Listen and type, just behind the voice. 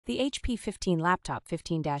The HP 15 laptop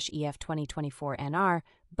 15-EF 2024NR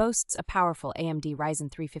boasts a powerful AMD Ryzen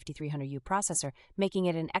 5300U processor, making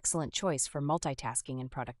it an excellent choice for multitasking and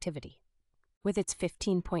productivity. With its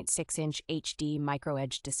 15.6-inch HD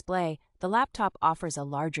micro-edge display, the laptop offers a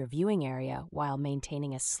larger viewing area while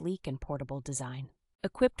maintaining a sleek and portable design.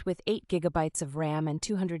 Equipped with 8 GB of RAM and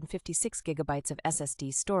 256 GB of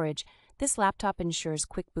SSD storage, this laptop ensures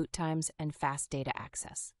quick boot times and fast data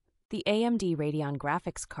access. The AMD Radeon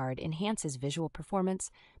Graphics card enhances visual performance,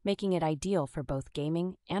 making it ideal for both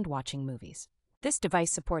gaming and watching movies. This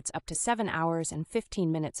device supports up to 7 hours and 15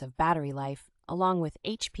 minutes of battery life, along with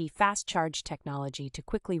HP fast charge technology to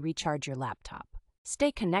quickly recharge your laptop. Stay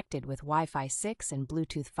connected with Wi-Fi 6 and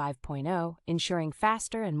Bluetooth 5.0, ensuring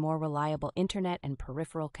faster and more reliable internet and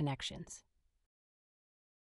peripheral connections.